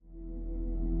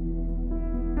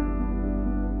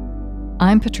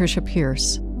I'm Patricia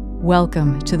Pierce.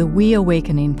 Welcome to the We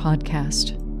Awakening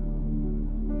podcast.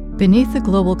 Beneath the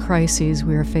global crises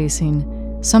we are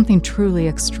facing, something truly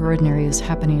extraordinary is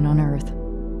happening on Earth.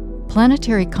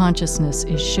 Planetary consciousness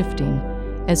is shifting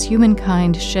as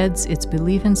humankind sheds its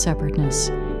belief in separateness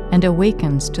and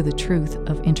awakens to the truth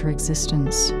of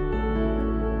interexistence.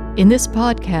 In this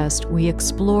podcast, we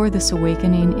explore this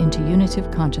awakening into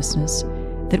unitive consciousness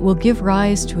that will give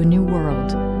rise to a new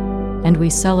world, and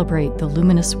we celebrate the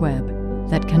luminous web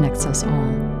that connects us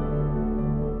all.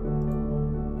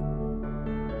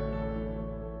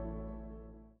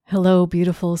 Hello,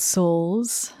 beautiful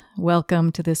souls.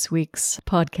 Welcome to this week's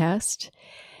podcast.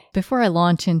 Before I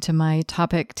launch into my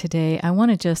topic today, I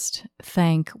want to just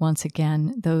thank once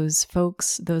again those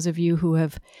folks, those of you who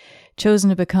have chosen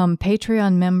to become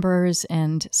Patreon members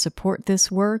and support this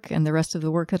work and the rest of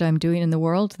the work that I'm doing in the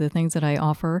world, the things that I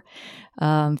offer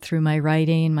through my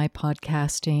writing, my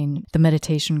podcasting, the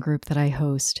meditation group that I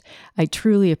host. I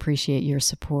truly appreciate your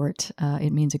support.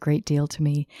 It means a great deal to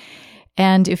me.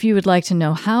 And if you would like to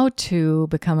know how to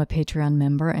become a Patreon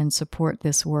member and support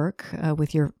this work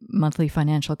with your monthly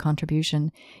financial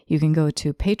contribution, you can go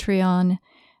to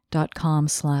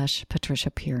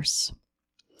patreon.com/Patricia Pierce.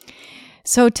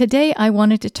 So today I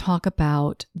wanted to talk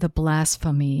about the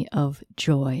blasphemy of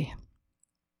joy.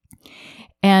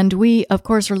 And we, of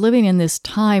course, are living in this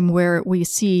time where we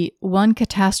see one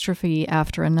catastrophe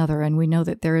after another, and we know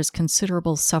that there is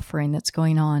considerable suffering that's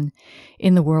going on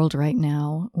in the world right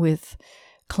now with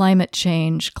climate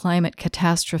change, climate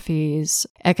catastrophes,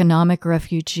 economic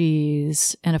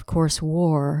refugees, and of course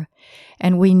war.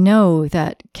 And we know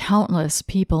that countless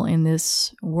people in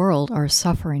this world are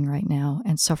suffering right now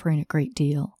and suffering a great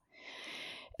deal.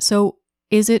 So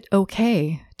is it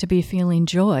okay to be feeling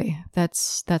joy?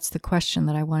 That's the question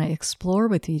that I want to explore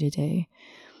with you today.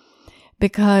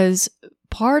 Because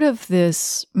part of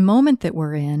this moment that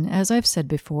we're in, as I've said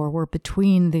before, we're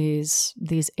between these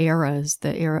eras,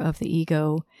 the era of the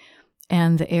ego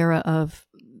and the era of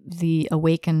the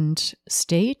awakened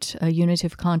state, a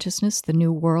unitive consciousness, the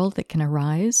new world that can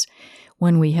arise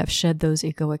when we have shed those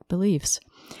egoic beliefs.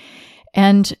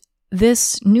 And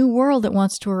this new world that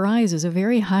wants to arise is a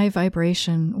very high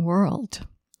vibration world.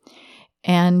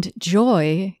 And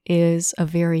joy is a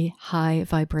very high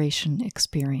vibration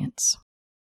experience.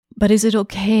 But is it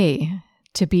okay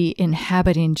to be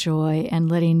inhabiting joy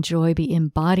and letting joy be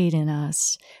embodied in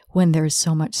us when there's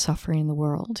so much suffering in the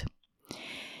world?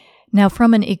 Now,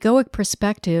 from an egoic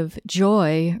perspective,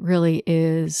 joy really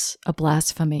is a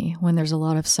blasphemy. When there's a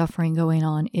lot of suffering going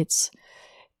on, it's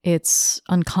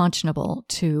unconscionable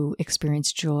to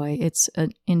experience joy. It's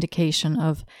an indication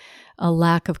of a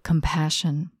lack of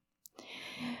compassion.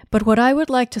 But what I would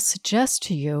like to suggest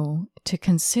to you to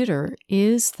consider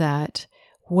is that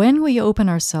when we open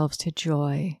ourselves to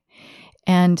joy,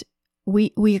 and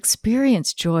we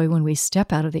experience joy when we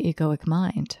step out of the egoic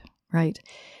mind, right?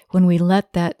 When we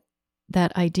let that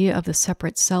idea of the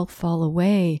separate self fall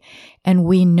away, and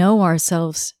we know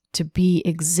ourselves to be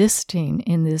existing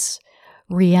in this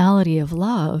reality of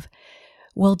love,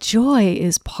 well, joy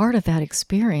is part of that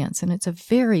experience, and it's a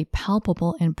very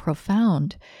palpable and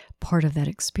profound part of that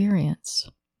experience.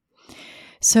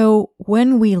 So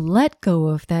when we let go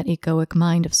of that egoic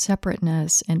mind of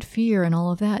separateness and fear and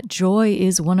all of that, joy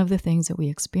is one of the things that we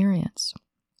experience.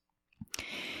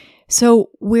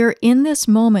 So we're in this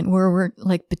moment where we're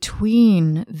like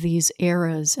between these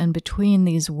eras and between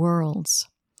these worlds.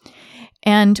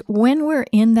 And when we're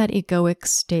in that egoic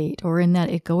state or in that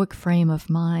egoic frame of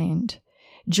mind,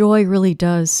 joy really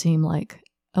does seem like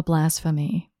a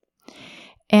blasphemy.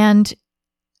 And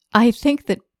I think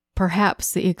that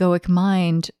perhaps the egoic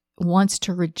mind wants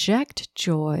to reject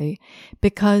joy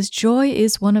because joy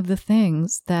is one of the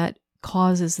things that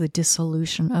causes the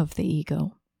dissolution of the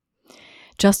ego.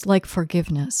 Just like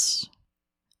forgiveness.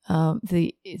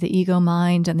 The ego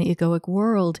mind and the egoic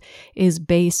world is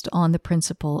based on the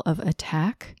principle of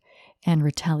attack and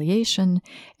retaliation.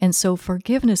 And so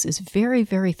forgiveness is very,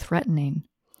 very threatening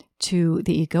to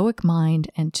the egoic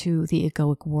mind and to the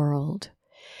egoic world.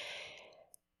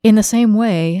 In the same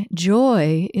way,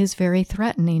 joy is very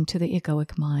threatening to the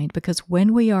egoic mind because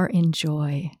when we are in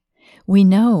joy, we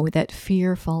know that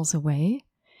fear falls away,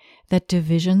 that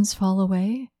divisions fall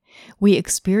away. We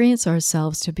experience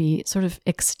ourselves to be sort of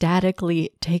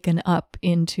ecstatically taken up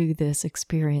into this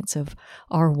experience of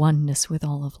our oneness with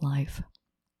all of life.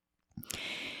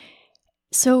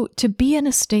 So to be in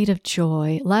a state of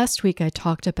joy, last week I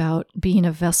talked about being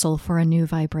a vessel for a new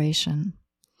vibration.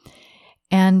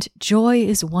 And joy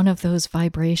is one of those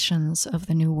vibrations of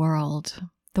the new world.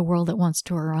 the world that wants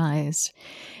to arise.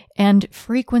 And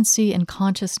frequency and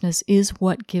consciousness is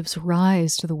what gives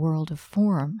rise to the world of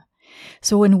form.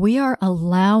 So when we are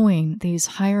allowing these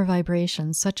higher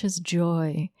vibrations, such as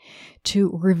joy,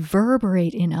 to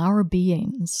reverberate in our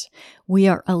beings, we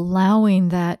are allowing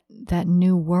that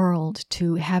new world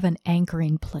to have an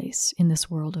anchoring place in this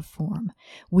world of form.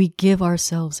 We give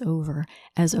ourselves over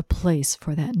as a place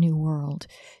for that new world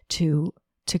to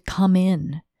come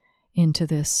into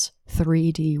this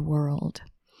 3D world.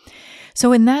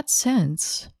 So in that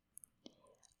sense,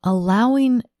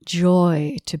 allowing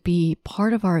joy to be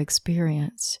part of our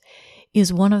experience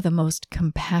is one of the most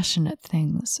compassionate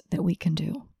things that we can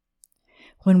do.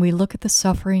 When we look at the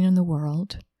suffering in the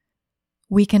world,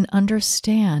 we can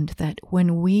understand that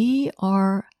when we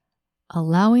are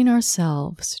allowing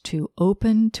ourselves to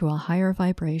open to a higher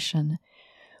vibration,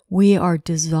 we are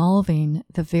dissolving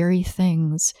the very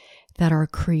things that are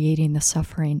creating the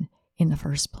suffering in the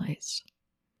first place.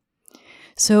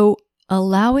 So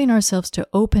allowing ourselves to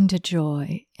open to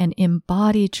joy and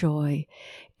embody joy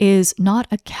is not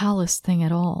a callous thing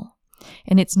at all.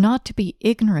 And it's not to be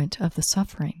ignorant of the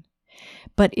suffering,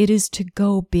 but it is to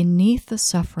go beneath the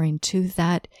suffering to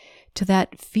that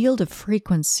field of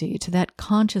frequency, to that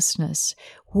consciousness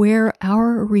where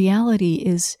our reality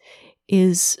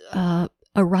is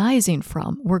arising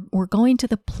from. We're going to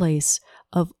the place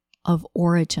of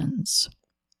origins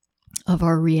of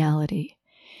our reality.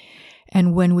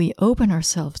 And when we open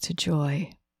ourselves to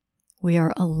joy, we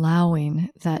are allowing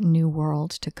that new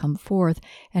world to come forth,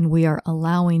 and we are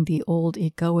allowing the old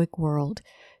egoic world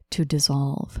to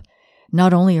dissolve,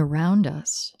 not only around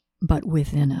us, but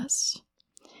within us.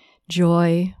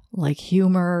 Joy, like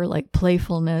humor, like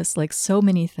playfulness, like so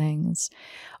many things,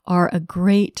 are a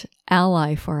great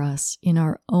ally for us in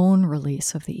our own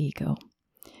release of the ego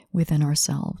within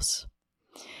ourselves.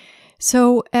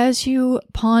 So as you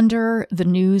ponder the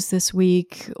news this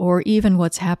week, or even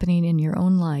what's happening in your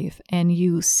own life, and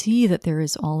you see that there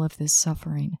is all of this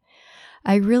suffering,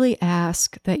 I really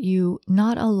ask that you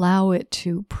not allow it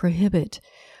to prohibit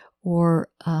or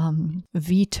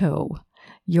veto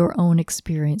your own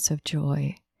experience of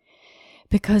joy.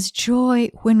 Because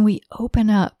joy, when we open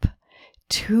up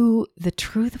to the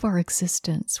truth of our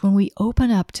existence, when we open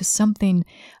up to something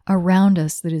around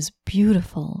us that is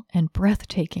beautiful and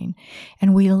breathtaking,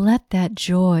 and we let that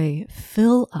joy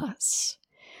fill us,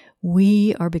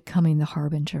 we are becoming the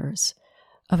harbingers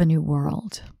of a new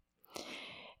world.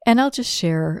 And I'll just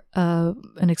share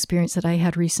an experience that I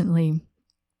had recently.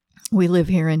 We live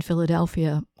here in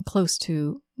Philadelphia, close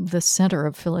to the center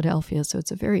of Philadelphia, so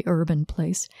it's a very urban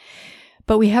place.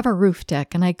 But we have a roof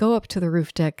deck, and I go up to the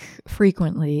roof deck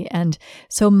frequently. And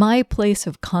so my place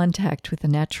of contact with the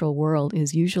natural world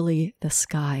is usually the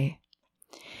sky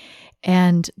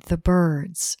and the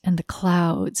birds and the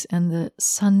clouds and the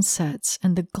sunsets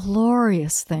and the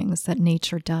glorious things that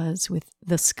nature does with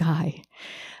the sky.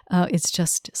 It's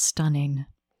just stunning.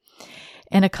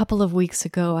 And a couple of weeks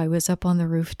ago, I was up on the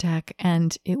roof deck,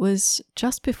 and it was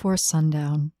just before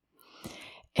sundown.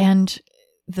 And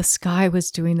the sky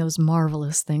was doing those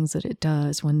marvelous things that it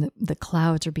does when the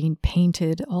clouds are being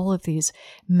painted, all of these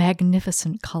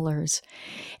magnificent colors.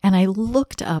 And I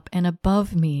looked up, and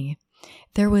above me,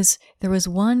 there was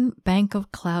one bank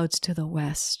of clouds to the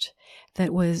west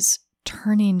that was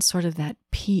turning sort of that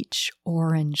peach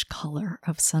orange color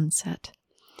of sunset.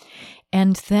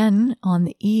 And then on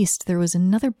the east, there was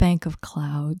another bank of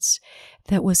clouds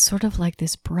that was sort of like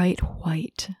this bright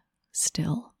white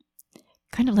still,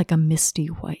 kind of like a misty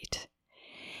white.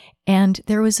 And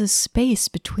there was a space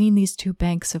between these two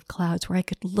banks of clouds where I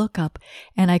could look up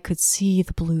and I could see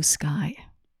the blue sky.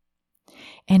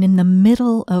 And in the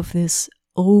middle of this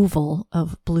oval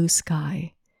of blue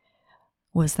sky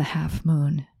was the half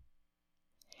moon.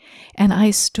 And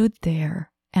I stood there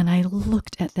and I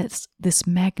looked at this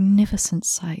magnificent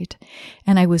sight,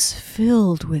 and I was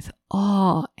filled with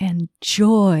awe and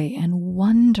joy and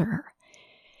wonder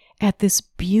at this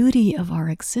beauty of our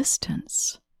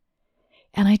existence.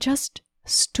 And I just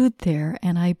stood there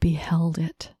and I beheld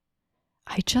it.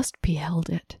 I just beheld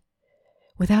it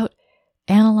without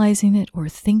analyzing it or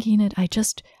thinking it.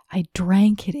 I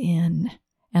drank it in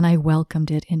and I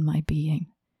welcomed it in my being.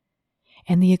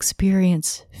 And the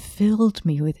experience filled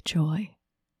me with joy.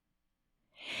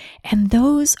 And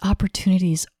those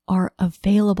opportunities are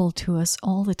available to us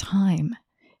all the time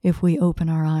if we open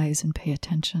our eyes and pay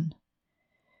attention.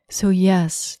 So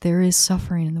yes, there is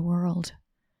suffering in the world.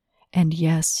 And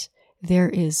yes, there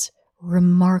is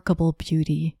remarkable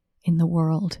beauty in the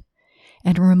world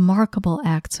and remarkable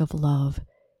acts of love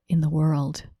in the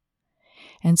world.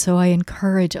 And so I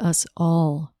encourage us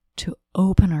all to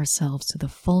open ourselves to the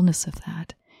fullness of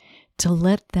that, to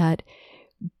let that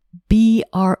be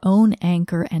our own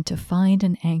anchor and to find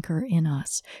an anchor in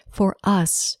us, for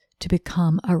us to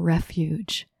become a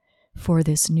refuge for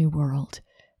this new world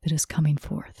that is coming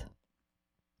forth.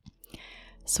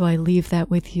 So I leave that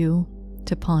with you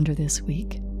to ponder this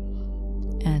week.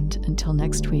 And until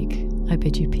next week, I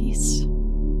bid you peace.